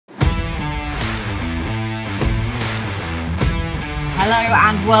Hello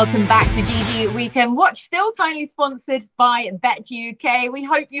and welcome back to GG Weekend Watch, still kindly sponsored by Bet.UK. We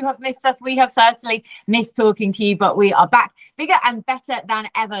hope you have missed us. We have certainly missed talking to you, but we are back bigger and better than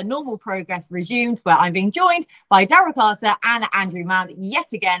ever. Normal progress resumed, where I'm being joined by Daryl Carter and Andrew Mount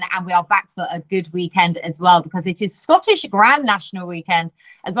yet again, and we are back for a good weekend as well, because it is Scottish Grand National Weekend.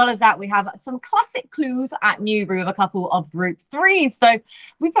 As well as that, we have some classic clues at Newbury with a couple of Group 3s. So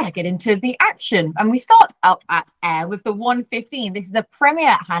we better get into the action. And we start up at Ayr with the 115. This is a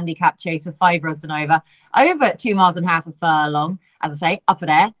premier handicap chase for 5 rods and over 2 miles and a half a furlong. As I say, up at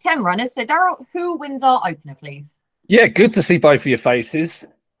Ayr, 10 runners. So Daryl, who wins our opener, please? Yeah, good to see both of your faces.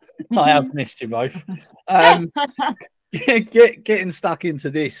 I have missed you both. Getting stuck into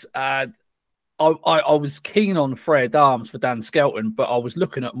this. I was keen on Frere D'Armes for Dan Skelton, but I was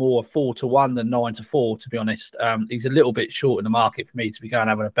looking at more 4-1 than 9-4, to be honest. He's a little bit short in the market for me to be going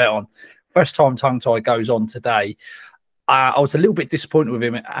having a bet on. First time tongue tie goes on today. I was a little bit disappointed with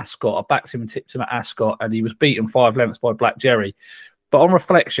him at Ascot. I backed him and tipped him at Ascot, and he was beaten 5 lengths by Black Jerry. But on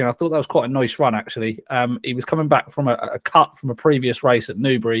reflection, I thought that was quite a nice run, actually. He was coming back from a cut from a previous race at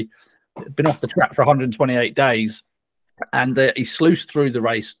Newbury, been off the track for 128 days, and he sluiced through the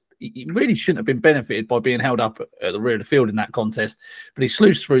race. He really shouldn't have been benefited by being held up at the rear of the field in that contest, but he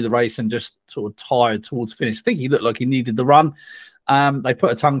sluiced through the race and just sort of tired towards finish. I think he looked like he needed the run. They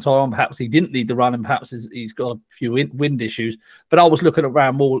put a tongue tie on. Perhaps he didn't need the run, and perhaps he's got a few wind issues. But I was looking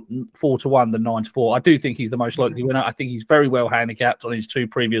around more 4-1 than 9-4. I do think he's the most likely winner. I think he's very well handicapped on his 2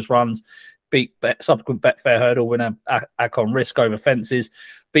 previous runs. Beat subsequent Betfair Hurdle winner Akon Risk over fences.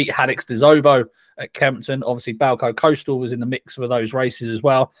 Beat Haddocks de Zobo at Kempton. Obviously, Balco Coastal was in the mix for those races as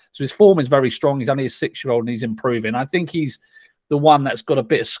well. So his form is very strong. He's only a 6-year-old and he's improving. I think he's the one that's got a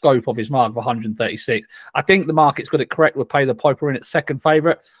bit of scope of his mark of 136. I think the market's got it correct with Pay the Piper in its second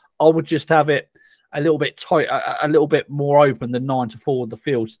favourite. I would just have it a little bit tight, a little bit more open than 9-4 the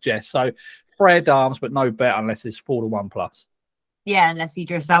field suggests. So Frere D'Armes, but no bet unless it's 4-1 plus. Yeah, unless he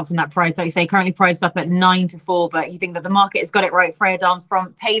drifts out from that price. Like you say, currently priced up at 9-4, but you think that the market has got it right. Frere D'Armes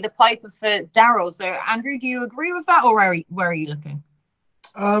from Pay the Piper for Daryl. So, Andrew, do you agree with that, or where are you looking?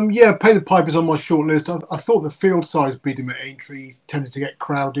 Yeah, Pay the Piper's on my short list. I thought the field size beat him at Aintree. He tended to get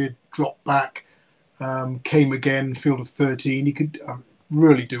crowded, dropped back, came again, field of 13. He could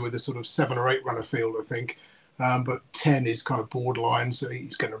really do with a sort of 7 or 8 runner field, I think. But 10 is kind of borderline, so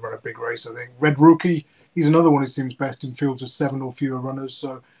he's going to run a big race, I think. Red Rookie, he's another one who seems best in fields of 7 or fewer runners.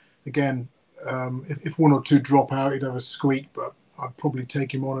 So, again, if 1 or 2 drop out, he'd have a squeak, but I'd probably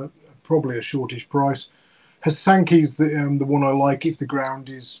take him on at probably a shortish price. Hasanki's the one I like if the ground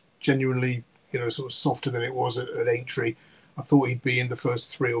is genuinely, sort of softer than it was at Aintree. I thought he'd be in the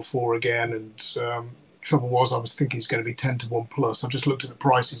first 3 or 4 again, and trouble was I was thinking he's going to be 10-1 plus. I just looked at the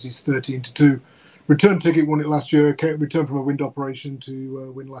prices. He's 13-2. Return ticket won it last year. Returned from a wind operation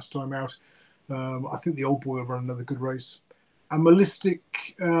to win last time out. I think the old boy will run another good race. And Malistic,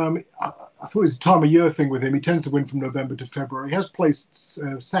 I thought it was a time of year thing with him. He tends to win from November to February. He has placed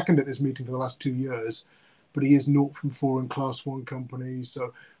second at this meeting for the last 2 years, but he is 0-4 in Class 1 company.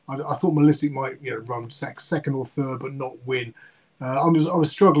 So I thought Malistic might run second or third, but not win. I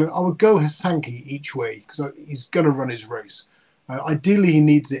was struggling. I would go Hasanki each way because he's going to run his race. Ideally, he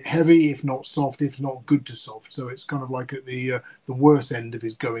needs it heavy, if not soft, if not good to soft. So it's kind of like at the worst end of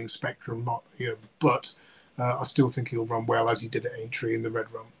his going spectrum. But I still think he'll run well as he did at Aintree in the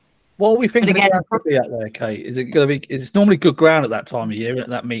Red Run. What are we thinking the ground could be out there, Kate? Is it going to be? It's normally good ground at that time of year at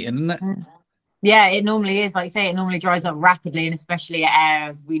that meeting, isn't it? Yeah, it normally is. Like you say, it normally dries up rapidly, and especially at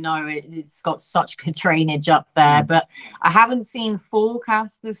Ayr, as we know, it's got such good drainage up there. But I haven't seen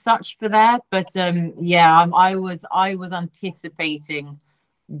forecasts as such for there. But yeah, I was anticipating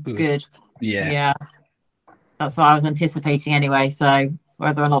good. Yeah, that's what I was anticipating anyway. So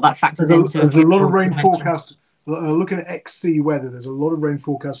whether or not that factors into there's a lot of rain forecast. Looking at XC weather, there's a lot of rain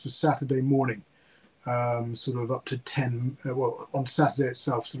forecast for Saturday morning. Sort of up to 10, on Saturday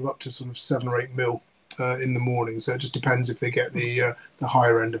itself, sort of up to sort of 7 or 8 mil in the morning. So it just depends if they get the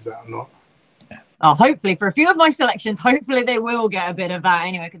higher end of that or not. Oh, hopefully for a few of my selections, hopefully they will get a bit of that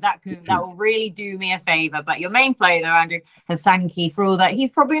anyway, because that will really do me a favour. But your main play though, Andrew, Hasanki, for all that,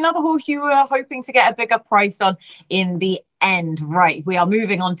 he's probably another horse you were hoping to get a bigger price on in the end. Right, we are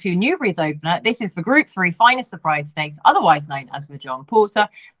moving on to Newbury's opener. This is for Group 3 Finest Surprise Stakes, otherwise known as the John Porter,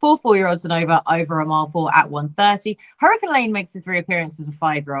 for 4-year-olds and over a mile 4 at 130. Hurricane Lane makes his reappearance as a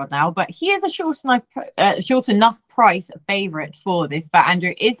 5-year-old now, but he is a short enough price favourite for this. But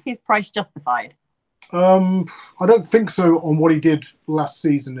Andrew, is his price justified? I don't think so on what he did last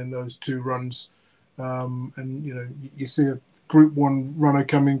season in those 2 runs. And you see a Group 1 runner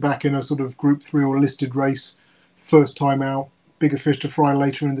coming back in a sort of Group 3 or listed race, first time out, bigger fish to fry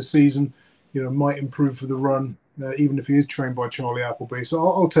later in the season. You know, might improve for the run, even if he is trained by Charlie Appleby. So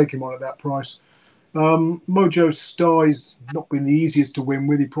I'll take him on at that price. Mojo Star's not been the easiest to win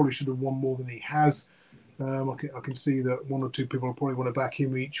with. He probably should have won more than he has. I can see that one or two people probably want to back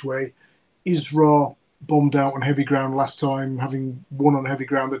him each way. Isra bombed out on heavy ground last time, having won on heavy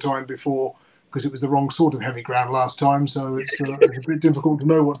ground the time before, because it was the wrong sort of heavy ground last time. So it's a bit difficult to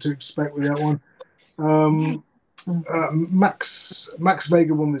know what to expect with that one. Max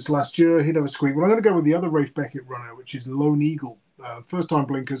Vega won this last year. He'd have a squeak. Well, I'm going to go with the other Rafe Beckett runner, which is Lone Eagle. First time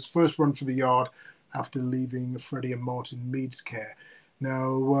blinkers, first run for the yard after leaving Freddie and Martin Mead's care.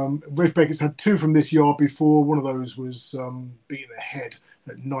 Now, Rafe Beckett's had 2 from this yard before. One of those was beaten ahead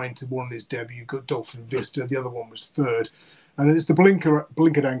at 9-1 in his debut, got Dolphin Vista. The other one was third. And it's the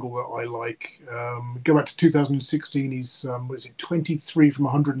blinkered angle that I like. Go back to 2016. He's 23 from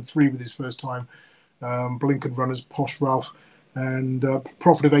 103 with his first time blinkered runners, Posh Ralph, and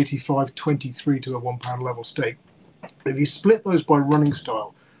profit of 85.23 to a £1 level stake. If you split those by running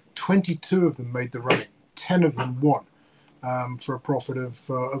style, 22 of them made the running, 10 of them won. For a profit of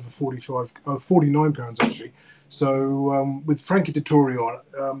over £49 actually. So with Frankie Dettori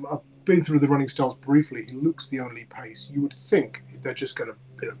on, I've been through the running styles briefly. He looks the only pace. You would think they're just going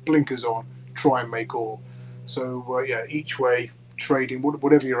to blinkers on, try and make all. So yeah, each way trading,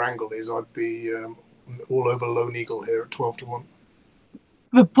 whatever your angle is, I'd be all over Lone Eagle here at 12-1.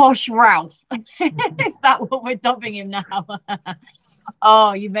 The Posh Ralph. Is that what we're dubbing him now?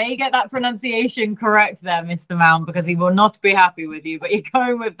 Oh, you may get that pronunciation correct there, Mr. Mount, because he will not be happy with you. But you're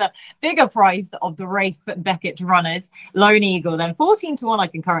going with the bigger price of the Rafe Beckett runners, Lone Eagle. Then 14-1, I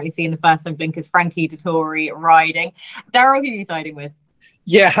can currently see in the first time blinkers, Frankie Dettori riding. Daryl, who are you siding with?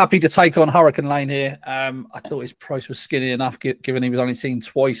 Yeah, happy to take on Hurricane Lane here. I thought his price was skinny enough, given he was only seen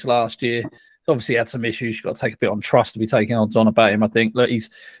twice last year. Obviously, he had some issues. You've got to take a bit on trust to be taking odds on about him, I think. Look, he's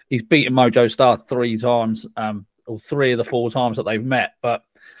beaten Mojo Star 3 times, or 3 of the 4 times that they've met. But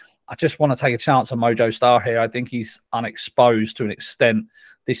I just want to take a chance on Mojo Star here. I think he's unexposed to an extent.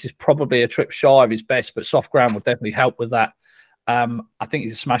 This is probably a trip shy of his best, but soft ground would definitely help with that. I think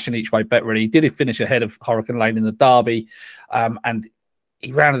he's a smashing each way bet, really. He did finish ahead of Hurricane Lane in the Derby, and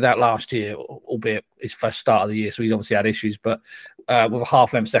he rounded out last year, albeit his first start of the year, so he obviously had issues, but with a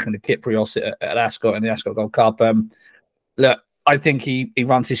half-length second to Kyprios at Ascot in the Ascot Gold Cup. Look, I think he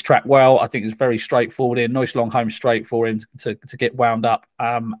runs his track well. I think it's very straightforward here. Nice long home straight for him to get wound up.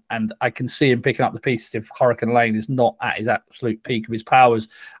 And I can see him picking up the pieces if Hurricane Lane is not at his absolute peak of his powers.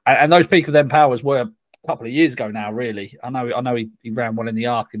 And those peak of them powers were a couple of years ago now, really. I know he ran well in the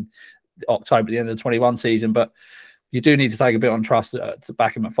Arc in October at the end of the 21 season, but you do need to take a bit on trust to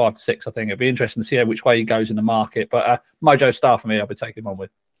back him at 5-6. I think it'd be interesting to see which way he goes in the market. But Mojo Star for me, I'll be taking him on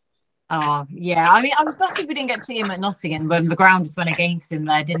with. Oh, yeah. I mean, I was gutted we didn't get to see him at Nottingham when the ground just went against him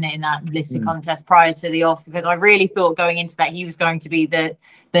there, didn't it, in that listed contest prior to the off, because I really thought going into that he was going to be the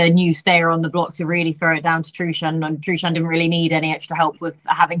new stayer on the block to really throw it down to Trushan, and Trushan didn't really need any extra help with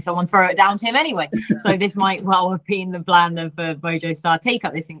having someone throw it down to him anyway. So this might well have been the plan of Mojo Star take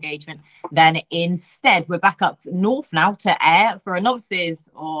up this engagement. Then instead, we're back up north now to Ayr for a novices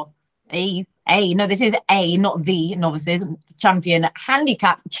or no, this is not the novices champion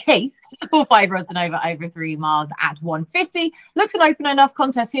handicap chase for 5 rods and over 3 miles at 150. Looks an open enough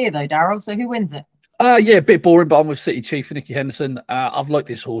contest here though, Daryl. So who wins it? Yeah, a bit boring, but I'm with City Chief Nicky Henderson. I've liked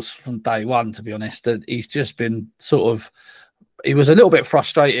this horse from day one, to be honest. He's just been he was a little bit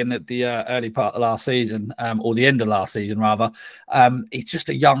frustrating at the early part of last season, or the end of last season, rather. He's just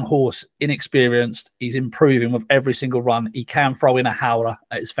a young horse, inexperienced. He's improving with every single run. He can throw in a howler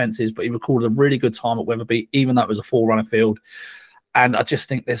at his fences, but he recorded a really good time at Wetherby, even though it was a 4-runner field. And I just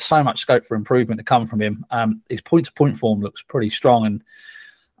think there's so much scope for improvement to come from him. His point-to-point form looks pretty strong, and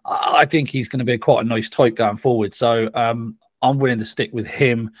I think he's going to be quite a nice type going forward. So I'm willing to stick with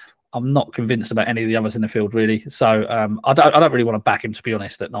him. I'm not convinced about any of the others in the field, really. So I don't really want to back him, to be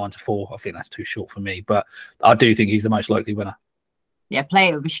honest, at 9-4. I think that's too short for me, but I do think he's the most likely winner. Yeah, play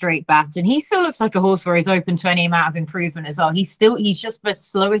it with a straight bat. And he still looks like a horse where he's open to any amount of improvement as well. He's just the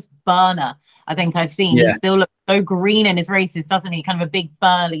slowest burner I think I've seen. Yeah. He still looks so green in his races, doesn't he? Kind of a big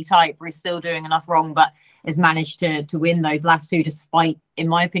burly type where he's still doing enough wrong, but has managed to win those last 2 despite, in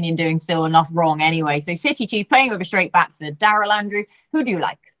my opinion, doing still enough wrong anyway. So City Chief playing with a straight bat for Daryl. Andrew, who do you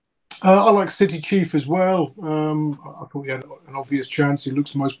like? I like City Chief as well. I thought he had an obvious chance. He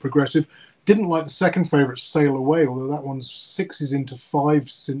looks most progressive. Didn't like the second favourite, Sail Away, although that one's 6s into 5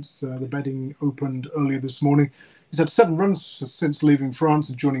 since the betting opened earlier this morning. He's had 7 runs since leaving France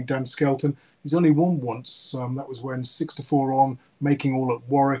and joining Dan Skelton. He's only won once. That was when 6-4 on, making all at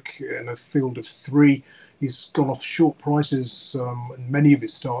Warwick in a field of 3. he's gone off short prices in many of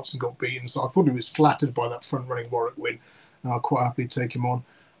his starts and got beaten. So I thought he was flattered by that front-running Warwick win. Quite happy to take him on.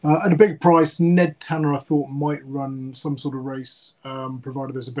 At a big price, Ned Tanner, I thought, might run some sort of race,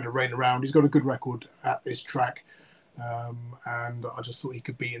 provided there's a bit of rain around. He's got a good record at this track. And I just thought he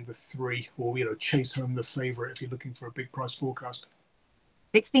could be in the 3 or, chase home the favourite if you're looking for a big price forecast.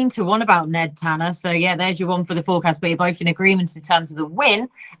 16-1 about Ned Tanner. So, yeah, there's your one for the forecast. But you're both in agreement in terms of the win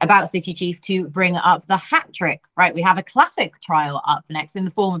about City Chief to bring up the hat trick. Right, we have a classic trial up next in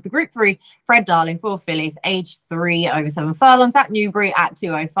the form of the Group 3 Frere D'Armes, 4 fillies, age 3 over 7 furlongs at Newbury at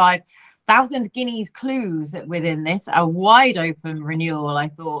 205. 1,000 guineas clues within this. A wide open renewal, I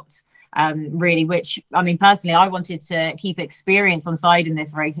thought. Really, which, I mean, personally, I wanted to keep experience on side in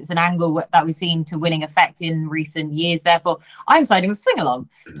this race. It's an angle that we've seen to winning effect in recent years. Therefore, I'm siding with Swingalong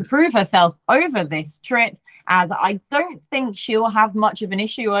to prove herself over this trip, as I don't think she'll have much of an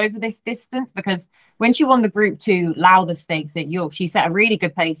issue over this distance, because when she won the Group 2 Lowther Stakes at York, she set a really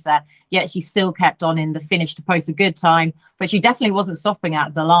good pace there, yet she still kept on in the finish to post a good time, but she definitely wasn't stopping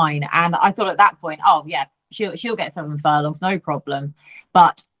at the line. And I thought at that point, oh yeah, she'll get 7 furlongs, no problem.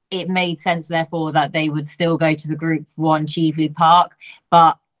 But it made sense, therefore, that they would still go to the Group 1 Cheveley Park.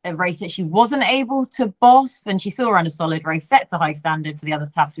 But a race that she wasn't able to boss, and she still ran a solid race, sets a high standard for the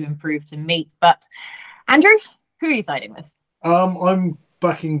others to have to improve to meet. But, Andrew, who are you siding with? I'm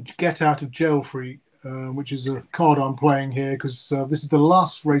backing Get Out of Jail Free, which is a card I'm playing here, because this is the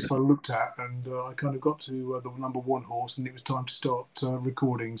last race I looked at, and I kind of got to the number 1 horse, and it was time to start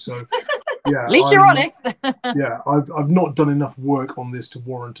recording. So... yeah, at least you're honest. Yeah, I've not done enough work on this to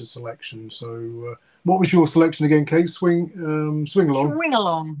warrant a selection. So, what was your selection again, Kate? Swingalong.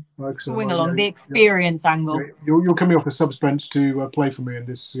 Swingalong. Swingalong. The experience angle. You're coming off a suspense to play for me in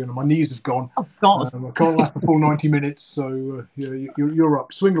this. My knees have gone. Oh God! I can't last the full 90 minutes. So, you're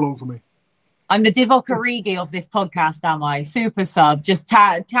up. Swingalong for me. I'm the Divock Origi of this podcast, am I? Super sub. Just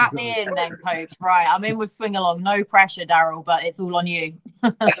tap me in then, coach. Right, I'm in with Swingalong. No pressure, Daryl, but it's all on you.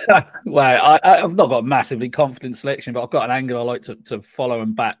 Well, I've not got a massively confident selection, but I've got an angle I like to follow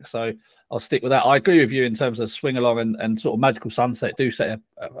and back. So I'll stick with that. I agree with you in terms of Swingalong and sort of Magical Sunset do set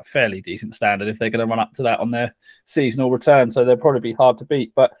a fairly decent standard if they're going to run up to that on their seasonal return. So they'll probably be hard to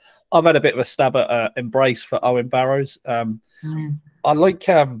beat. But I've had a bit of a stab at Embrace for Owen Barrows. I like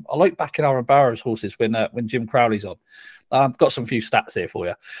backing Owen Barrows horses when Jim Crowley's on. I've got some few stats here for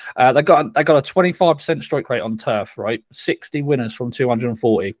you. They got a 25% strike rate on turf, right? 60 winners from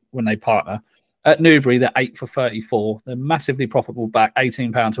 240 when they partner. At Newbury, they're 8 for 34. They're massively profitable back,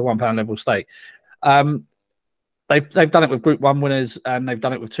 £18 to £1 level stake. They've done it with Group 1 winners, and they've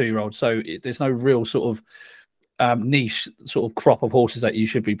done it with 2-year-olds. So there's no real sort of niche sort of crop of horses that you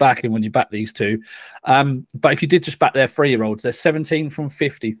should be backing when you back these two. But if you did just back their 3-year-olds, they're 17 from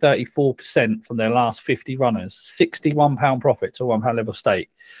 50, 34% from their last 50 runners, £61 profit to £1 level stake.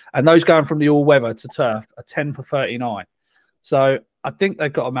 And those going from the all-weather to turf are 10 for 39. So I think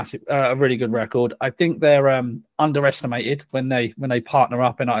they've got a really good record. I think they're underestimated when they partner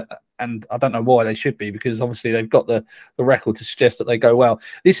up, and I don't know why they should be, because obviously they've got the record to suggest that they go well.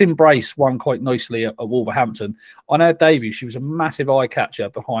 This Embrace won quite nicely at Wolverhampton. On her debut, she was a massive eye catcher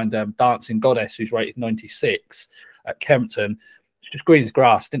behind Dancing Goddess, who's rated 96 at Kempton. Just green as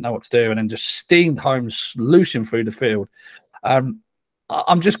grass, didn't know what to do, and then just steamed home, loosing through the field. I'm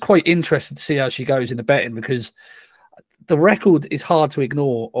just quite interested to see how she goes in the betting, because the record is hard to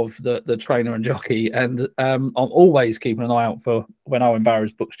ignore of the trainer and jockey, and I'm always keeping an eye out for when Owen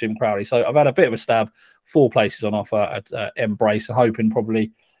Barrows books Jim Crowley. So I've had a bit of a stab, 4 places on offer at Embrace, and hoping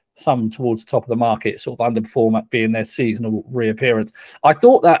probably some towards the top of the market, sort of underperform at being their seasonal reappearance. I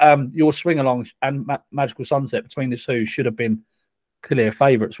thought that your Swingalong and Magical Sunset, between the two, should have been clear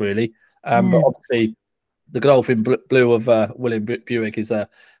favourites, really. But obviously, the Godolphin Blue of William Buick is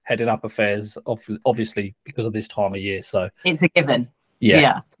heading up affairs, obviously, because of this time of year. So it's a given.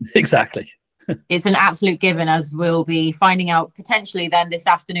 Yeah. Exactly. It's an absolute given, as we'll be finding out potentially then this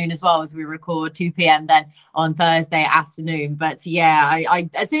afternoon as well, as we record 2 p.m. then on Thursday afternoon. But yeah, I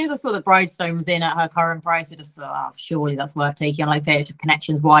as soon as I saw that Bridestone was in at her current price, I just thought, oh, surely that's worth taking. And like I say, it's just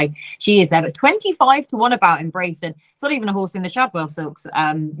connections why she is there. But 25-1 about Embrace, and it's not even a horse in the Shadwell Silks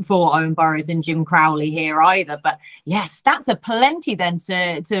for Owen Burrows and Jim Crowley here either. But yeah, stats are plenty then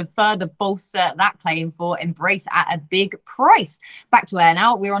to further bolster that claim for Embrace at a big price. Back to air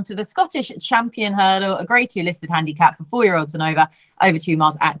now. We're on to the Scottish Champion Hurdle, a Grade 2 listed handicap for 4-year-olds and over 2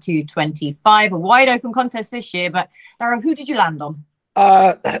 miles at 225. A wide open contest this year, but Daryl, who did you land on?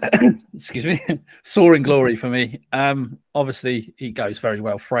 Excuse me. Soaring Glory for me. Obviously he goes very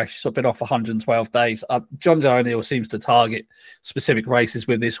well fresh, so I've been off 112 days. John Joe O'Neill seems to target specific races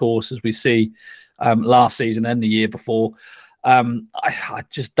with this horse, as we see last season and the year before. I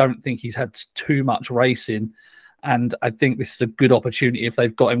just don't think he's had too much racing. And I think this is a good opportunity if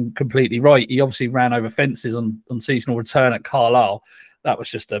they've got him completely right. He obviously ran over fences on seasonal return at Carlisle. That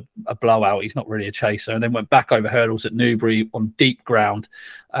was just a blowout. He's not really a chaser. And then went back over hurdles at Newbury on deep ground,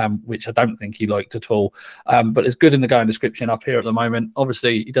 which I don't think he liked at all. But it's good in the going description up here at the moment.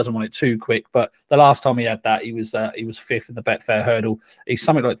 Obviously, he doesn't want it too quick. But the last time he had that, he was fifth in the Betfair hurdle. He's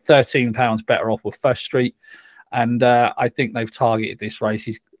something like £13 better off with First Street. And I think they've targeted this race.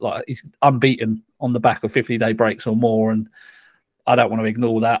 He's unbeaten on the back of 50-day breaks or more. And I don't want to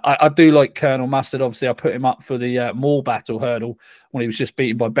ignore that. I do like Colonel Mustard. Obviously, I put him up for the Moor Battle hurdle when he was just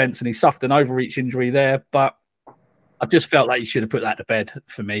beaten by Benson. He suffered an overreach injury there, but I just felt like he should have put that to bed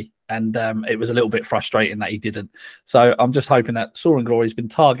for me. And it was a little bit frustrating that he didn't. So I'm just hoping that Soaring Glory has been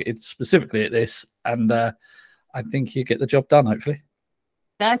targeted specifically at this. And I think he'll get the job done, hopefully.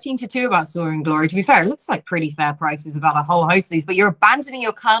 13-2 about Soaring Glory. To be fair, it looks like pretty fair prices about a whole host of these, but you're abandoning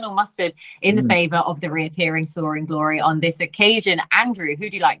your Colonel Mustard in the favour of the reappearing Soaring Glory on this occasion. Andrew,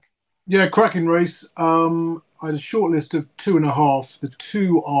 who do you like? Yeah, cracking race. I had a short list of 2.5. The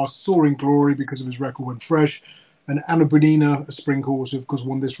two are Soaring Glory because of his record when fresh, and Bunina, a spring horse, who of course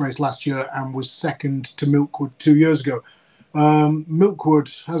won this race last year and was second to Milkwood 2 years ago.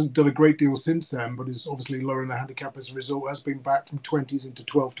 Milkwood hasn't done a great deal since then, but is obviously lowering the handicap as a result. Has been back from 20s into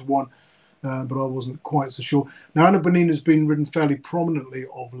 12-1, but I wasn't quite so sure. Now, Bunina has been ridden fairly prominently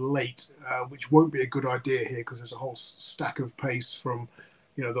of late, which won't be a good idea here because there's a whole stack of pace from,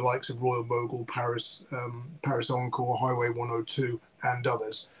 you know, the likes of Royal Mogul, Paris Encore, Highway 102, and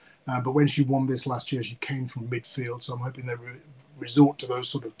others. But when she won this last year, she came from midfield, so I'm hoping they resort to those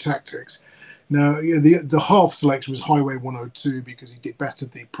sort of tactics. Now, the half selection was Highway 102 because he did best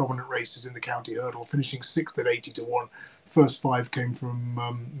of the prominent races in the county hurdle, finishing 6th at 80-1. First 5 came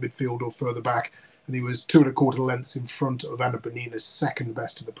from midfield or further back, and he was 2 1/4 lengths in front of Bunina's second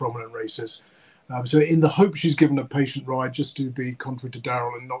best of the prominent races. So in the hope she's given a patient ride, just to be contrary to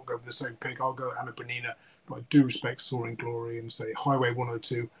Daryl and not go with the same pick, I'll go Bunina, but I do respect Soaring Glory and say Highway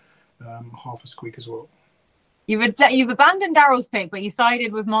 102, half a squeak as well. You've abandoned Daryl's pick, but you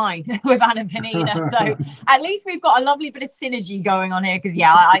sided with mine, with Bunina. So at least we've got a lovely bit of synergy going on here. Because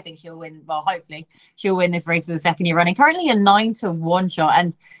yeah, I think she'll win. Well, hopefully she'll win this race for the second year running. Currently a 9-1 shot,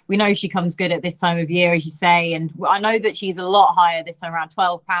 and we know she comes good at this time of year, as you say. And I know that she's a lot higher this time around,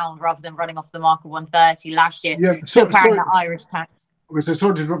 £12 rather than running off the mark of 130 last year. Yeah, still carrying that Irish tax. Okay, so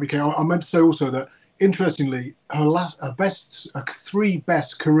sorry to interrupt you, Kate. I meant to say also that, interestingly, her 3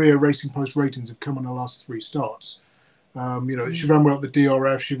 best career Racing Post ratings have come in her last 3 starts. She ran well at the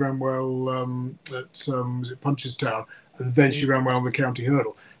DRF, she ran well at Punchestown, and then she ran well on the county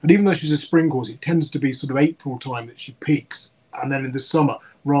hurdle. And even though she's a spring horse, it tends to be sort of April time that she peaks, and then in the summer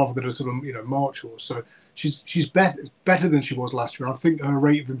rather than a sort of March horse. So she's better than she was last year. I think her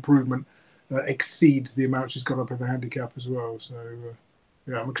rate of improvement exceeds the amount she's got up in the handicap as well. So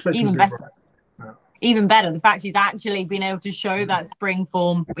I'm expecting even better. Even better, the fact she's actually been able to show that spring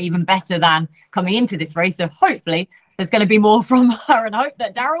form even better than coming into this race. So hopefully there's going to be more from her, and hope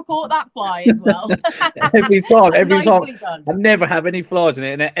that Daryl caught that fly as well. every time. I never have any flies in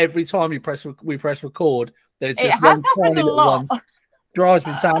it, and every time we press record, there's just one tiny little one. Drives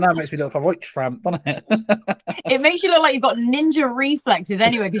me insane. That makes me look like a right tramp, doesn't it? It makes you look like you've got ninja reflexes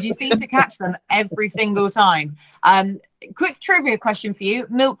anyway, because you seem to catch them every single time. Quick trivia question for you.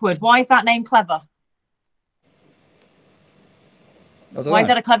 Milkwood, why is that name clever? Why is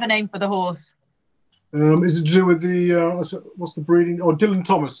that a clever name for the horse? Is it to do with the what's the breeding? Oh, Dylan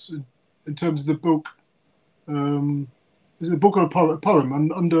Thomas, in terms of the book. Is it a book or a poem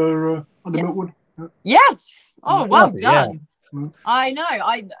under Milkwood? Yes. Oh, well done. Yeah. I know.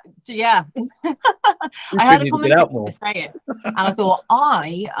 I heard a commentator say it, and I thought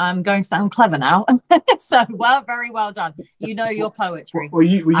I am going to sound clever now. So very well done. You know your poetry. Well,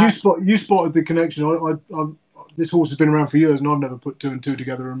 you spotted the connection. This horse has been around for years, and I've never put 2 and 2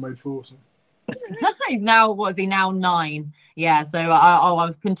 together and made 4. So. He's now, what is he now, 9? Yeah, so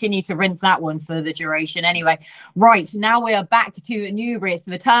I'll continue to rinse that one for the duration anyway. Right, now we are back to Newbury. It's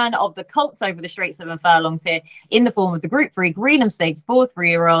the return of the Colts over the straight 7 furlongs here in the form of the Group 3 Greenham Stakes for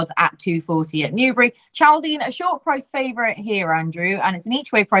 3-year-olds at 240 at Newbury. Chaldine, a short price favourite here, Andrew, and it's an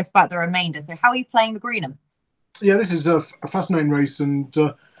each way price about the remainder. So how are you playing the Greenham? Yeah, this is a fascinating race, and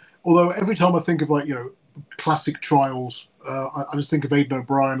although every time I think of classic trials, I just think of Aidan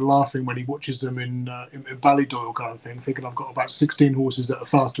O'Brien laughing when he watches them in Ballydoyle kind of thing, thinking I've got about 16 horses that are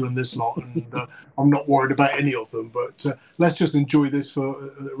faster than this lot, and I'm not worried about any of them. But let's just enjoy this for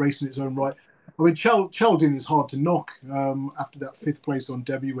a race in its own right. I mean, Cheltenham is hard to knock. After that 5th place on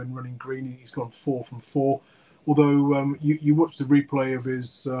debut when running green, he's gone 4 from 4. Although you watch the replay of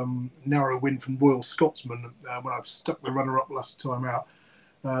his narrow win from Royal Scotsman when I've stuck the runner-up last time out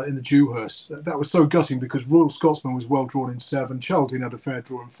in the Dewhurst. That was so gutting because Royal Scotsman was well drawn in 7. Cheltenham had a fair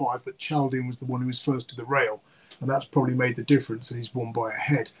draw in 5, but Cheltenham was the one who was first to the rail, and that's probably made the difference, and he's won by a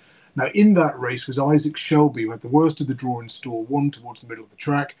head. Now, in that race was Isaac Shelby, who had the worst of the draw in store 1 towards the middle of the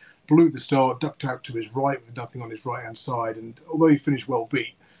track, blew the start, ducked out to his right with nothing on his right-hand side, and although he finished well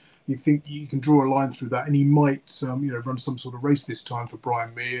beat, you think you can draw a line through that, and he might, run some sort of race this time for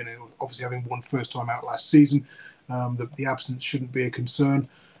Brian Mear, and obviously having won first time out last season, the absence shouldn't be a concern.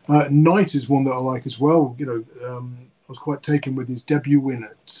 Knight is one that I like as well. I was quite taken with his debut win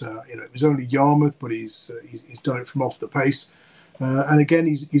at, it was only Yarmouth, but he's done it from off the pace, and again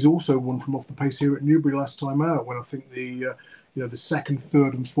he's also won from off the pace here at Newbury last time out, when I think the 2nd,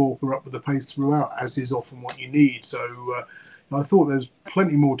 3rd, and 4th were up with the pace throughout, as is often what you need. So. I thought there's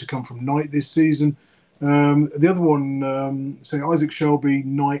plenty more to come from Knight this season. The other one, say Isaac Shelby,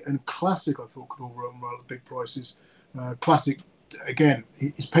 Knight, and Classic, I thought could all run well at big prices. Classic, again,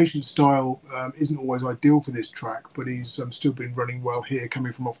 his patient style isn't always ideal for this track, but he's still been running well here,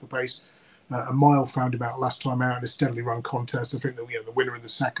 coming from off the pace. A mile found him out last time out in a steadily run contest. I think that the winner in the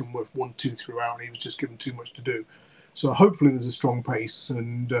 2nd were 1-2 throughout, and he was just given too much to do. So hopefully there's a strong pace,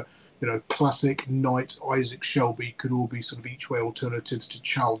 and Classic, Knight, Isaac Shelby could all be sort of each way alternatives to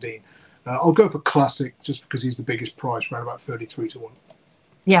Cheltenham. I'll go for Classic just because he's the biggest price, around about 33 to 1.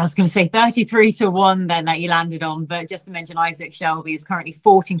 Yeah, I was going to say 33 to 1 then that you landed on. But just to mention, Isaac Shelby is currently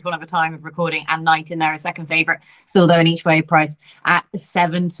 14 to 1 at the time of recording, and Knight in there a 2nd favourite, still though an each way price at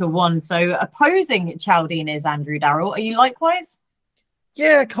 7 to 1. So opposing Cheltenham is Andrew Darrell. Are you likewise?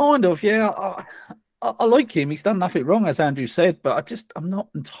 Yeah, kind of. Yeah. I like him. He's done nothing wrong, as Andrew said, but I'm not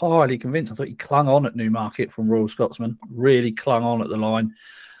entirely convinced. I thought he clung on at Newmarket from Royal Scotsman, really clung on at the line.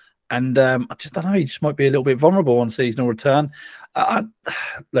 And I just don't know, he just might be a little bit vulnerable on seasonal return.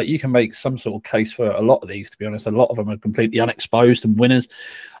 Like, you can make some sort of case for a lot of these, to be honest. A lot of them are completely unexposed and winners.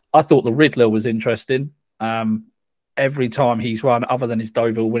 I thought the Riddler was interesting. Every time he's run, other than his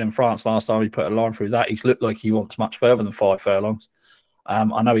Deauville win in France last time, he put a line through that, he's looked like he wants much further than 5 furlongs.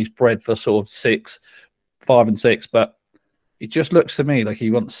 I know he's bred for sort of 5 and 6, but it just looks to me like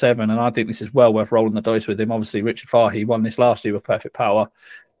he wants 7, and I think this is well worth rolling the dice with him. Obviously, Richard Fahey won this last year with Perfect Power.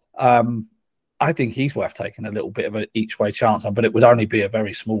 I think he's worth taking a little bit of an each-way chance on, but it would only be a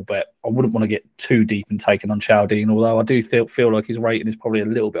very small bet. I wouldn't want to get too deep in taking on Cheltenham, although I do feel like his rating is probably a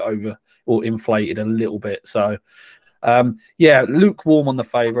little bit over or inflated a little bit. So, yeah, lukewarm on the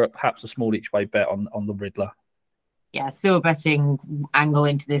favourite, perhaps a small each-way bet on the Riddler. Yeah, still a betting angle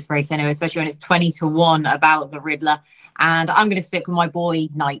into this race anyway, especially when it's 20 to 1 about the Riddler. And I'm going to stick with my boy,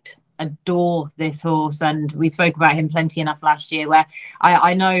 Knight. Adore this horse, and we spoke about him plenty enough last year, where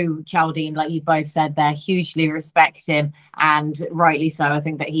I know Cheltenham, like you both said there, hugely respect him, and rightly so. I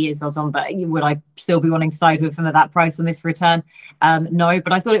think that he is odds on, but would I still be wanting to side with him at that price on this return? No,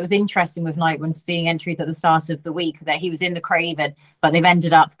 but I thought it was interesting with Knight when seeing entries at the start of the week that he was in the Craven, but they've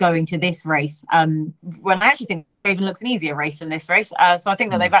ended up going to this race when I actually think Craven looks an easier race in this race. So I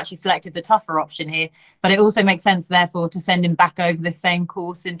think that they've actually selected the tougher option here, but it also makes sense, therefore, to send him back over the same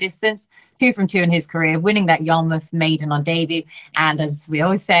course and distance. 2 from 2 in his career, winning that Yarmouth maiden on debut. And as we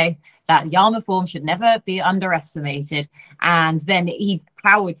always say, that Yarmouth form should never be underestimated. And then he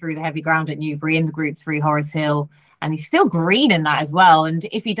powered through the heavy ground at Newbury in the Group 3 Horace Hill. And he's still green in that as well. And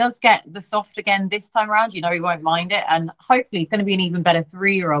if he does get the soft again this time around, he won't mind it. And hopefully he's going to be an even better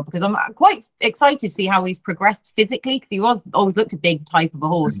 3-year-old, because I'm quite excited to see how he's progressed physically, because he always looked a big type of a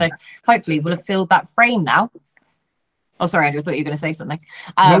horse. So hopefully we'll have filled that frame now. Oh, sorry, Andrew, I thought you were going to say something.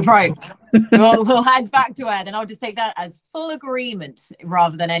 No. Right, we'll head back to Ayr. Then I'll just take that as full agreement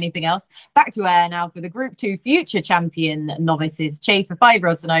rather than anything else. Back to Ayr now for the Group 2 future champion novices. Chase for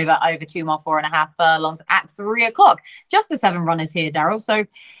 5-year-olds and over 2 mile 4.5 furlongs at 3 o'clock. Just the 7 runners here, Daryl. So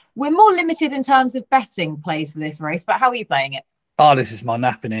we're more limited in terms of betting plays for this race, but how are you playing it? Oh, this is my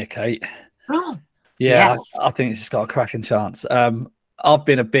nap in here, Kate. Yeah, yes. I think it's got a cracking chance. I've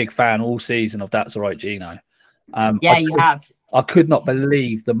been a big fan all season of Datsalrightgino. Yeah, you have. I could not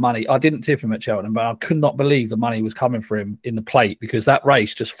believe the money. I didn't tip him at Cheltenham, but I could not believe the money was coming for him in the plate, because that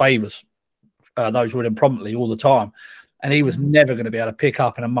race just favours those ridden promptly all the time. And he was never going to be able to pick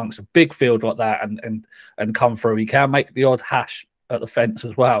up in amongst a big field like that and come through. He can make the odd hash at the fence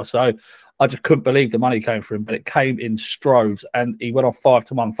as well. So I just couldn't believe the money came for him, but it came in stroves, and he went off 5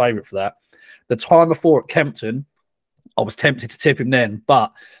 to 1 favourite for that. The time before at Kempton, I was tempted to tip him then,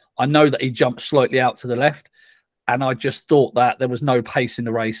 but I know that he jumped slightly out to the left. And I just thought that there was no pace in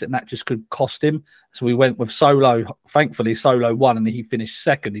the race and that just could cost him. So we went with Solo. Thankfully, Solo won and he finished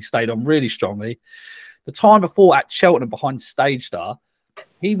second. He stayed on really strongly. The time before at Cheltenham behind Stage Star,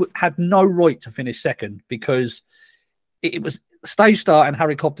 he had no right to finish second because it was Stage Star and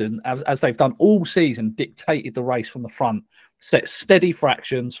Harry Cobden, as they've done all season, dictated the race from the front, set steady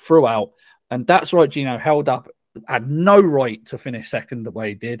fractions throughout. And Datsalrightgino held up, had no right to finish second the way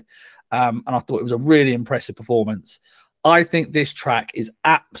he did. And I thought it was a really impressive performance. I think this track is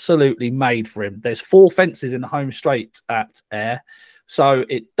absolutely made for him. There's 4 fences in the home straight at Ayr, so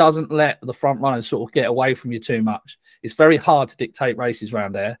it doesn't let the front runners sort of get away from you too much. It's very hard to dictate races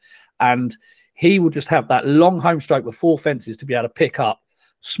around there. And he will just have that long home straight with 4 fences to be able to pick up.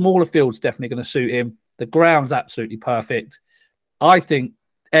 Smaller field's definitely going to suit him. The ground's absolutely perfect. I think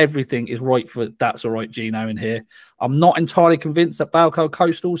everything is right for Datsalrightgino in here. I'm not entirely convinced that Balco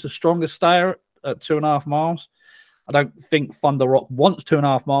Coastal's the strongest stayer at 2.5 miles. I don't think Thunder Rock wants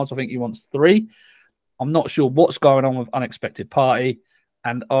 2.5 miles. I think he wants 3. I'm not sure what's going on with Unexpected Party,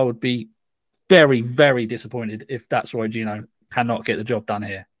 and I would be very, very disappointed if Datsalrightgino cannot get the job done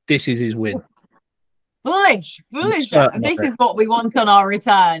here. This is his win. Bullish. This is what we want on our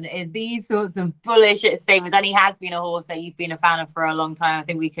return, is these sorts of bullish statements. And he has been a horse that you've been a fan of for a long time. I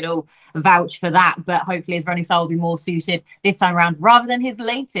think we could all vouch for that. But hopefully his running style will be more suited this time around rather than his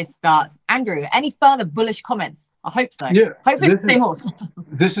latest starts. Andrew, any further bullish comments? I hope so. Yeah. Hopefully it's the same horse.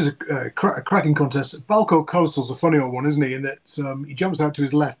 This is a cracking contest. Balco Coastal's a funny old one, isn't he? In that he jumps out to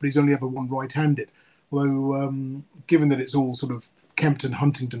his left, but he's only ever won right-handed. Although, given that it's all sort of Kempton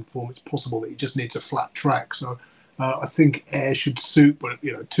Huntington form, it's possible that he just needs a flat track. So I think Ayr should suit, but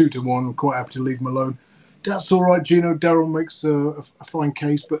 2 to 1, I'm quite happy to leave him alone. That's all right, Gino. Daryl makes a fine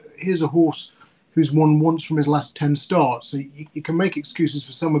case, but here's a horse who's won once from his last 10 starts. So you can make excuses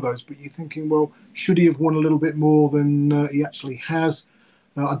for some of those, but you're thinking, well, should he have won a little bit more than he actually has?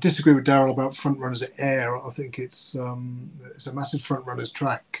 I disagree with Daryl about front runners at Ayr. I think it's a massive front runners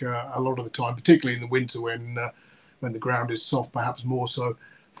track a lot of the time, particularly in the winter when the ground is soft, perhaps more so.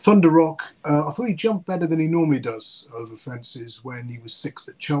 Thunder Rock, I thought he jumped better than he normally does over fences when he was 6th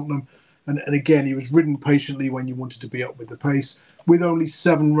at Cheltenham. And again, he was ridden patiently when you wanted to be up with the pace. With only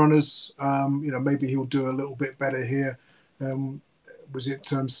 7 runners, maybe he'll do a little bit better here.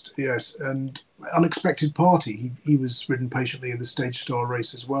 Yes, and Unexpected Party. He was ridden patiently in the Stage Star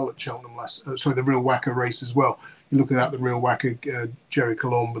race as well at Cheltenham the Real Whacker race as well. You look at that, the Real Whacker, Jerry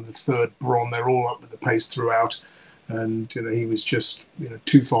Colomb and the 3rd Bron, they're all up with the pace throughout. And he was just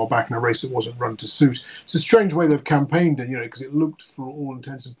too far back in a race that wasn't run to suit. It's a strange way they've campaigned it, because it looked for all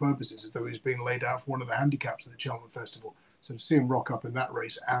intents and purposes as though he was being laid out for one of the handicaps at the Cheltenham Festival. So to see him rock up in that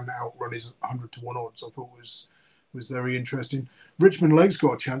race and outrun his 100 to 1 odds, I thought was very interesting. Richmond Lake's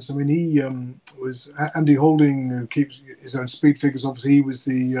got a chance. I mean, he was Andy Holding, who keeps his own speed figures. Obviously, he was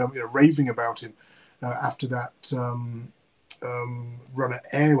the raving about him after that. Run at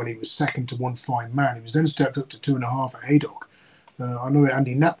Ayr when he was 2nd to One Fine Man. He was then stepped up to 2.5 at Haydock. I know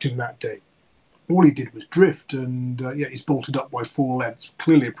Andy napped him that day. All he did was drift, and he's bolted up by 4 lengths.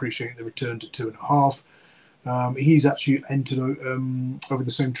 Clearly appreciating the return to 2.5. He's actually entered over the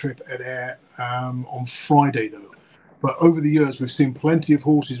same trip at Ayr on Friday, though. But over the years, we've seen plenty of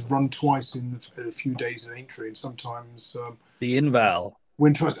horses run twice in a few days in Aintree, and sometimes the Inval.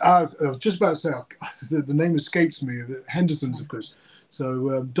 Win twice. I was just about to say, the name escapes me. Henderson's, of course.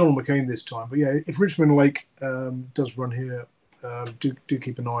 So Donald McCain this time. But yeah, if Richmond Lake does run here, do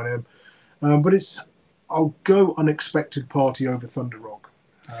keep an eye on him. But I'll go Unexpected Party over Thunder Rock.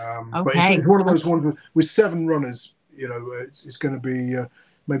 Okay. But it's one of those ones with 7 runners. It's going to be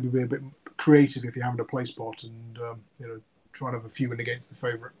maybe be a bit creative if you're having a play spot and try and have a few in against the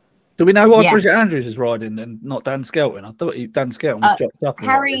favourite. Do we know why Bridget Andrews is riding and not Dan Skelton? I thought Dan Skelton was dropped up.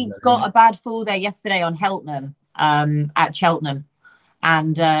 Harry got a bad fall there yesterday on Cheltenham, at Cheltenham.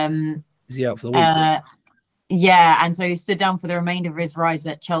 And is he out for the week? Yeah, and so he stood down for the remainder of his rise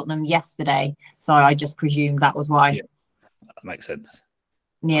at Cheltenham yesterday. So I just presumed that was why. Yeah, that makes sense.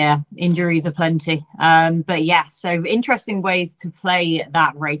 Yeah, injuries are plenty. But yes, so interesting ways to play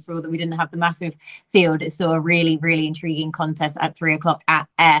that race. For all that we didn't have the massive field, it's still a really, really intriguing contest at 3 o'clock at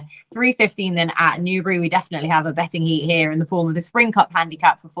Ayr. 3:15 then at Newbury. We definitely have a betting heat here in the form of the Spring Cup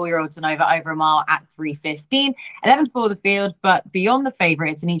handicap for 4-year-olds and over a mile at 3:15. 11 for the field, but beyond the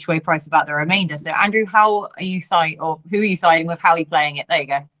favourites, an each way price about the remainder. So Andrew, who are you siding with? How are you playing it? There you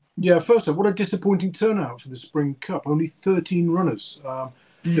go. Yeah, first up, what a disappointing turnout for the Spring Cup. Only 13 runners.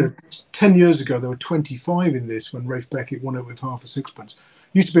 10 years ago, there were 25 in this when Rafe Beckett won it with half a sixpence.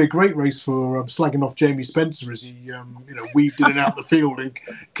 Used to be a great race for slagging off Jamie Spencer as he, weaved in and out the field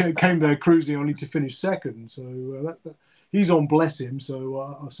and came there cruising only to finish second. So he's on, bless him.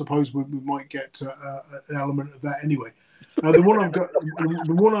 So I suppose we might get an element of that anyway. The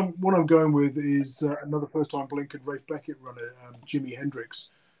one I'm going with is another first-time Blinkered Rafe Beckett runner, Jimi Hendrix,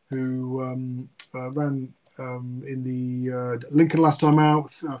 who ran in the Lincoln last time out,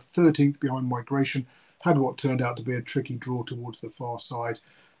 13th behind Migration. Had what turned out to be a tricky draw towards the far side.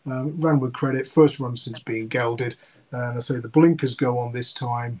 Ran with credit, first run since being gelded. And I say the blinkers go on this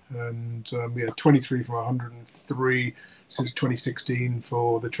time. And 23 from 103 since 2016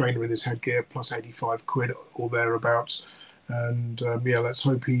 for the trainer with his headgear, plus 85 quid or thereabouts. And let's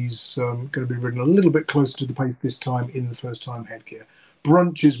hope he's going to be ridden a little bit closer to the pace this time in the first time headgear.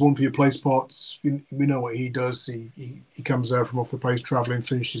 Brunch is one for your place spots. We know what he does. He comes there from off the pace travelling,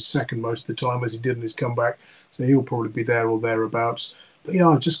 finishes second most of the time as he did in his comeback. So he'll probably be there or thereabouts. But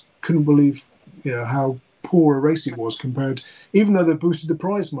I just couldn't believe how poor a race it was compared. Even though they boosted the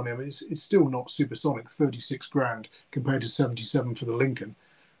prize money, I mean it's still not supersonic, 36 grand compared to 77 for the Lincoln.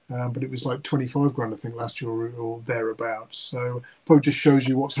 But it was like 25 grand I think last year or thereabouts. So it just shows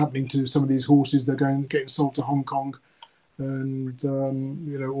you what's happening to some of these horses. They're getting sold to Hong Kong and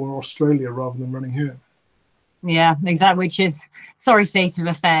or Australia rather than running here. Yeah, exactly, which is sorry state of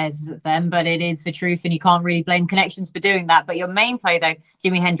affairs then, but it is the truth, and you can't really blame Connections for doing that. But your main play though,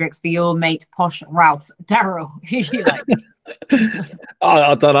 Jimi Hendrix, for your mate Posh Ralph. Daryl, who do you like?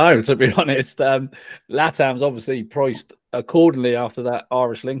 I don't know, to be honest. Latam's obviously priced accordingly after that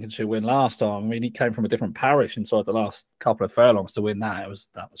Irish Lincolnshire win last time. I mean, he came from a different parish inside the last couple of furlongs to win that.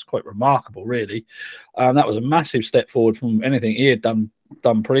 That was quite remarkable, really. That was a massive step forward from anything he had done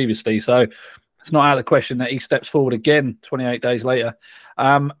previously. So it's not out of the question that he steps forward again 28 days later.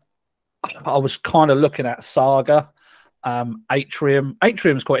 I was kind of looking at Saga, Atrium.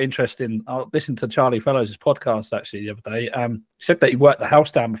 Atrium's quite interesting. I listened to Charlie Fellows' podcast actually the other day. He said that he worked the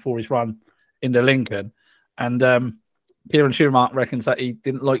house down before his run in the Lincoln. And Kieran Schumacher reckons that he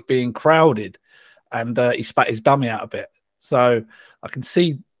didn't like being crowded and he spat his dummy out a bit. So I can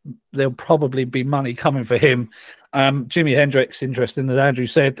see there'll probably be money coming for him. Jimi Hendrix, interesting, as Andrew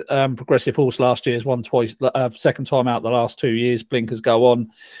said, progressive horse last year, has won twice, second time out the last 2 years. Blinkers go on.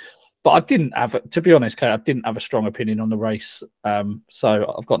 But I didn't have, to be honest, Kate, I didn't have a strong opinion on the race.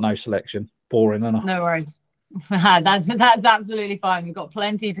 So I've got no selection. Boring, isn't it? No worries. That's absolutely fine. We've got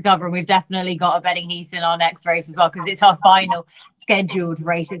plenty to cover, and we've definitely got a betting heat in our next race as well, because it's our final scheduled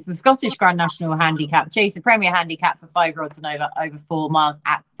race. It's the Scottish Grand National Handicap, Chaser Premier Handicap for 5 rods and over 4 miles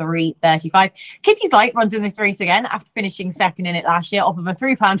at 3:35. Kitty's Light runs in this race again after finishing second in it last year off of a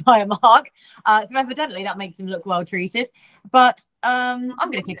 £3 higher mark. So evidently that makes him look well treated. But I'm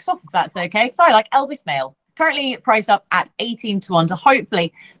going to kick us off if that's okay. So I like Elvis Mail. Currently priced up at 18 to 1 to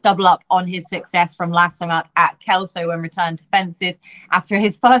hopefully double up on his success from last time out at Kelso when returned to fences after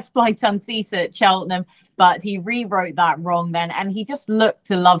his first flight unseat at Cheltenham. But he rewrote that wrong then, and he just looked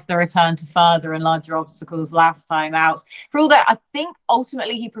to love the return to further and larger obstacles last time out. For all that, I think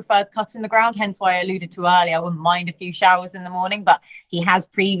ultimately he prefers cutting the ground, hence why I alluded to earlier. I wouldn't mind a few showers in the morning, but he has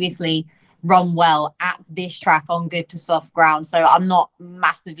previously run well at this track on good to soft ground, so I'm not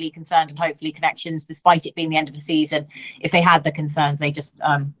massively concerned, and hopefully Connections, despite it being the end of the season, if they had the concerns, they just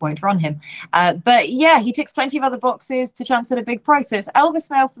won't run him. But yeah, he ticks plenty of other boxes to chance at a big price. So it's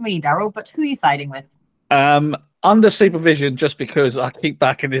Elvis Mail for me, Daryl, but who are you siding with? Under supervision, just because I keep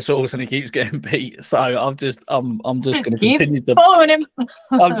backing this horse and he keeps getting beat. So I'm just going to continue to following him.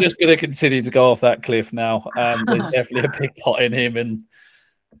 I'm just going to continue to go off that cliff now. There's definitely a big pot in him, and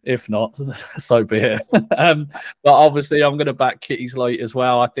if not, so be it. But obviously, I'm going to back Kitty's Light as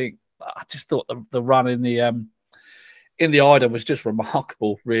well. I just thought the run in the Ida was just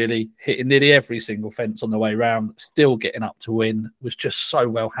remarkable, really. Hitting nearly every single fence on the way round, still getting up to win, was just so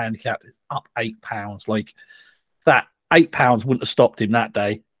well handicapped. It's up £8. Like, that £8 wouldn't have stopped him that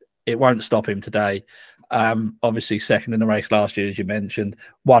day. It won't stop him today. Obviously, second in the race last year, as you mentioned.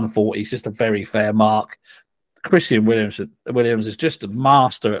 140 is just a very fair mark. Christian Williams is just a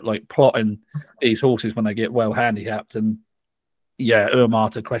master at like plotting these horses when they get well handicapped, and yeah, Umar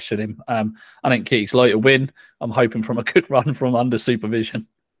to question him. I think Kitty's Light to win. I'm hoping from a good run from under supervision.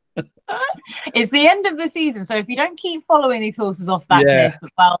 It's the end of the season, so if you don't keep following these horses off that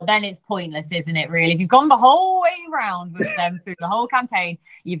cliff, well, then it's pointless, isn't it, really? If you've gone the whole way round with them through the whole campaign,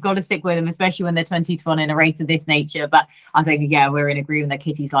 you've got to stick with them, especially when they're 20 to 1 in a race of this nature. But I think, yeah, we're in agreement that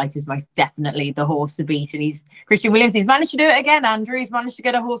Kitty's Light is most definitely the horse to beat. And Christian Williams, he's managed to do it again, Andrew. He's managed to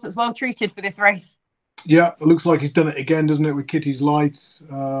get a horse that's well treated for this race. Yeah, it looks like he's done it again, doesn't it, with Kitty's Lights?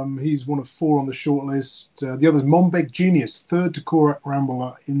 He's one of 4 on the shortlist. The other is Monbeg Genius, third to Korak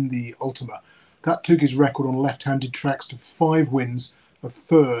Rambler in the Ultima. That took his record on left-handed tracks to 5 wins, a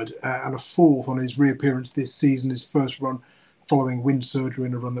third and a fourth on his reappearance this season, his first run following wind surgery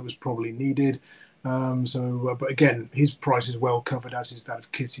in a run that was probably needed. But again, his price is well covered, as is that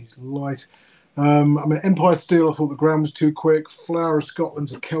of Kitty's Light. I mean, Empire Steel, I thought the ground was too quick. Flower of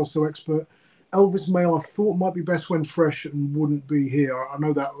Scotland's a Kelso expert. Elvis Mail, I thought might be best when fresh and wouldn't be here. I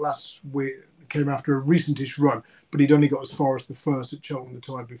know that last week came after a recentish run, but he'd only got as far as the first at Cheltenham the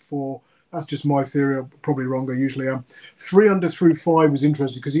time before. That's just my theory. I'm probably wrong. I usually am. 3 under through 5 was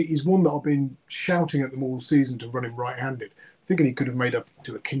interesting because he's one that I've been shouting at them all season to run him right-handed, thinking he could have made up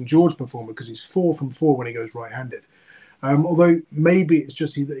to a King George performer because he's 4 from 4 when he goes right-handed. Although maybe it's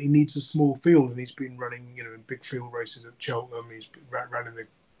just that he needs a small field, and he's been running, in big field races at Cheltenham. He's ran in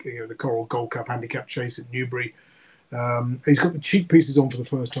the Coral Gold Cup handicap chase at Newbury. He's got the cheek pieces on for the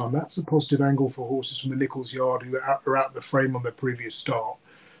first time. That's a positive angle for horses from the Nichols Yard who are out of the frame on their previous start.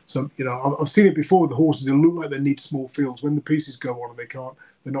 So, I've seen it before with the horses. They look like they need small fields. When the pieces go on and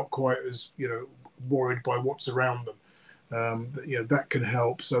they're not quite as, worried by what's around them. That can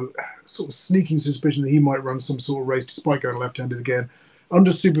help. So sort of sneaking suspicion that he might run some sort of race despite going left-handed again.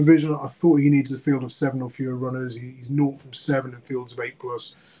 Under supervision, I thought he needs a field of 7 or fewer runners. He's 0 from 7 in fields of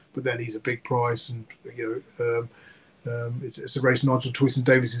 8+, but then he's a big price, and it's a race Nigel Twiston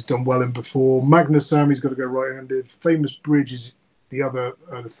Davis has done well in before. Magnus Sammy's got to go right-handed. Famous Bridge is the other,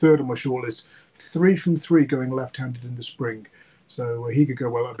 the third on my shortlist. 3 from 3 going left-handed in the spring, so he could go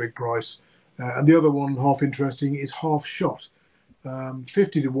well at a big price. And the other one, half interesting, is Half Shot.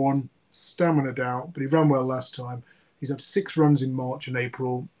 50 to 1, stamina doubt, but he ran well last time. He's had 6 runs in March and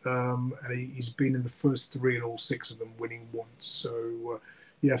April, and he's been in the first 3 in all 6 of them, winning once. So,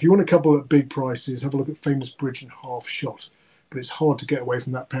 if you want a couple at big prices, have a look at Famous Bridge and Half Shot. But it's hard to get away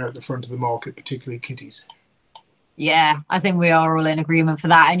from that pair at the front of the market, particularly Kitty's. Yeah, I think we are all in agreement for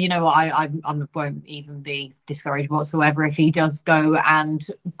that. And you know what? I won't even be discouraged whatsoever if he does go and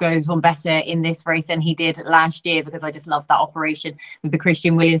goes on better in this race than he did last year, because I just love that operation with the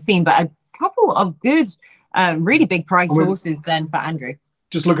Christian Williams team. But a couple of good, really big price horses then for Andrew.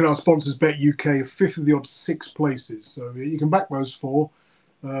 Just looking at our sponsors, Bet UK, a fifth of the odds, 6 places. So you can back those 4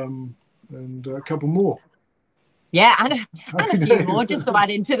 and a couple more. Yeah, and a few more just to add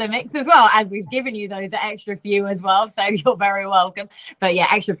into the mix as well. And we've given you those extra few as well, so you're very welcome. But yeah,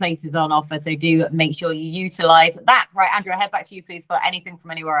 extra places on offer, so do make sure you utilise that. Right, Andrew, I'll head back to you, please, for anything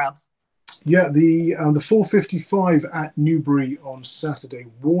from anywhere else. Yeah, the 4:55 at Newbury on Saturday.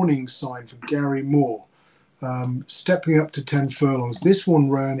 Warning sign for Gary Moore, stepping up to 10 furlongs. This one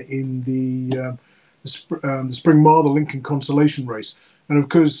ran in the Spring Mile, the Lincoln Consolation Race, and of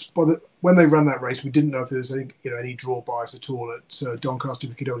course, when they ran that race, we didn't know if there was any draw bias at all at Doncaster.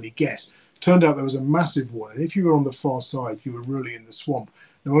 We could only guess. Turned out there was a massive one, and if you were on the far side, you were really in the swamp.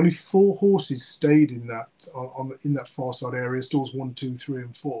 Now, only 4 horses stayed in that in that far side area: stalls 1, 2, 3,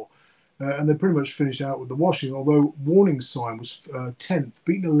 and 4, and they pretty much finished out with the washing. Although Warning Sign was 10th,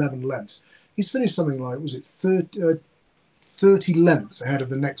 beaten 11 lengths. He's finished something like 30 lengths ahead of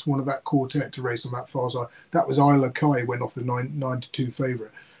the next one of that quartet to race on that far side. That was Isla Kai, went off the 9-2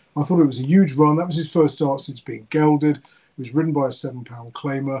 favourite. I thought it was a huge run. That was his first start since being gelded. He was ridden by a £7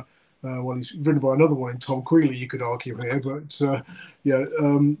 claimer. He's ridden by another one in Tom Quealy, you could argue here, but or a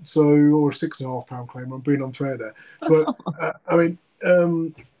 £6.5 claimer. I'm being unfair there, but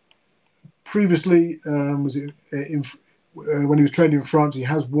previously when he was trained in France, he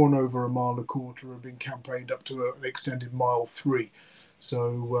has won over 1.25 miles and been campaigned up to an extended 1.3 miles.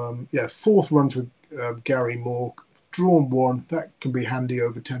 So 4th run for Gary Moore. Drawn 1, that can be handy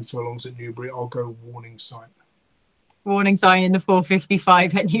over 10 furlongs at Newbury. I'll go Warning Sign. Warning Sign in the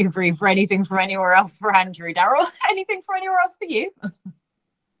 4:55 at Newbury. For anything from anywhere else for Andrew. Daryl, anything from anywhere else for you?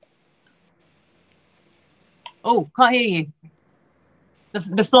 Oh, can't hear you.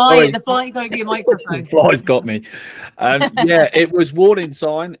 The fly's over your microphone. The fly's got me. It was Warning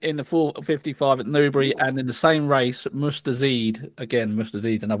Sign in the 4:55 at Newbury, and in the same race, Mustazid. Again,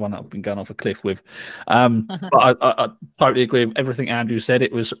 Mustazid, another one I've been going off a cliff with. But I totally agree with everything Andrew said.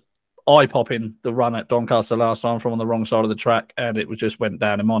 It was eye-popping, the run at Doncaster last time from on the wrong side of the track, and it just went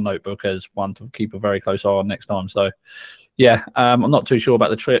down in my notebook as one to keep a very close eye on next time. So, I'm not too sure about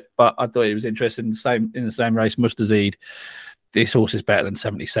the trip, but I thought it was interesting. In the same race, Mustazid. This horse is better than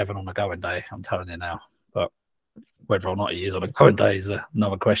 77 on a going day, I'm telling you now. But whether or not he is on a going day is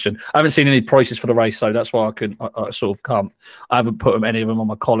another question. I haven't seen any prices for the race, so that's why I sort of can't. I haven't put any of them on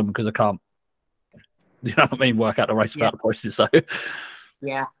my column because I can't, work out the race without the prices. So,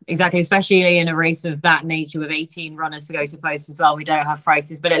 Yeah, exactly. Especially in a race of that nature with 18 runners to go to post as well. We don't have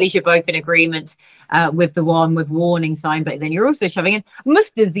prices, but at least you're both in agreement with the one with warning sign. But then you're also shoving in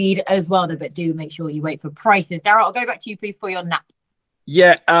Mustazid as well. But do make sure you wait for prices. Daryl, I'll go back to you, please, for your nap.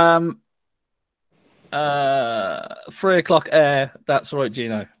 Yeah. 3 o'clock Ayr. That's right,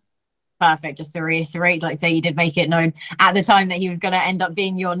 Gino. Perfect. Just to reiterate, like I say, you did make it known at the time that he was going to end up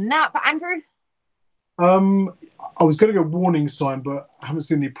being your nap. Andrew? I was going to go warning sign, but I haven't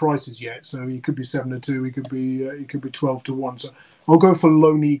seen any prices yet. So he could be 7-2. He could be 12-1. So I'll go for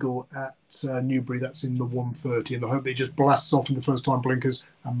Lone Eagle at Newbury. That's in the 130, and I hope he just blasts off in the first time blinkers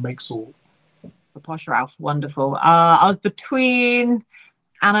and makes all. The posh Ralph, wonderful. I was between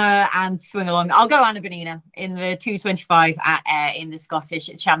Anna and Swingalong. I'll go Anna Bunina in the 225 at Ayr in the Scottish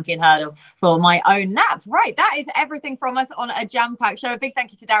Champion Hurdle for my own nap. Right, that is everything from us on a jam-packed show. A big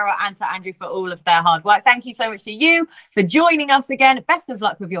thank you to Daryl and to Andrew for all of their hard work. Thank you so much to you for joining us again. Best of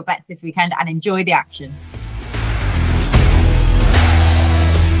luck with your bets this weekend and enjoy the action.